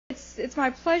It's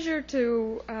my pleasure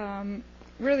to,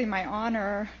 really my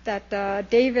honor, that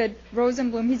David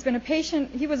Rosenbloom,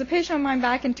 he was a patient of mine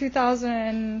back in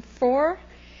 2004.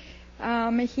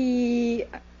 He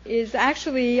is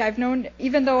actually, I've known,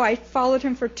 even though I followed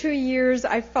him for 2 years,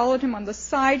 I followed him on the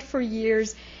side for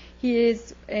years. He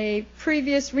is a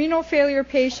previous renal failure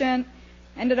patient,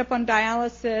 ended up on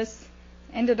dialysis,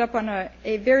 ended up on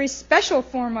a very special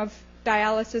form of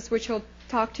dialysis, which he'll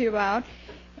talk to you about,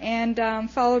 and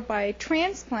followed by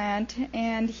transplant.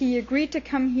 And he agreed to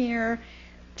come here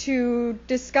to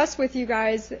discuss with you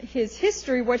guys his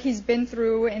history, what he's been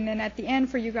through, and then at the end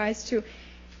for you guys to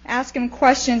ask him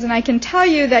questions. And I can tell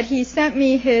you that he sent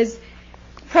me his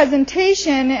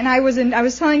presentation, and I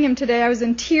was telling him today I was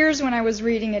in tears when I was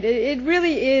reading it. It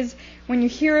really is, when you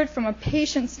hear it from a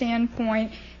patient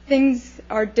standpoint, things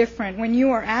are different. When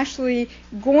you are actually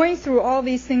going through all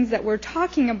these things that we're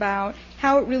talking about,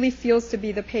 how it really feels to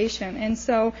be the patient. And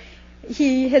so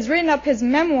he has written up his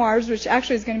memoirs, which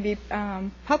actually is going to be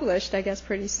published, I guess,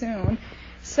 pretty soon.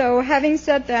 So having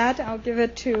said that, I'll give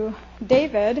it to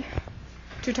David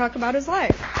to talk about his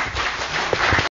life.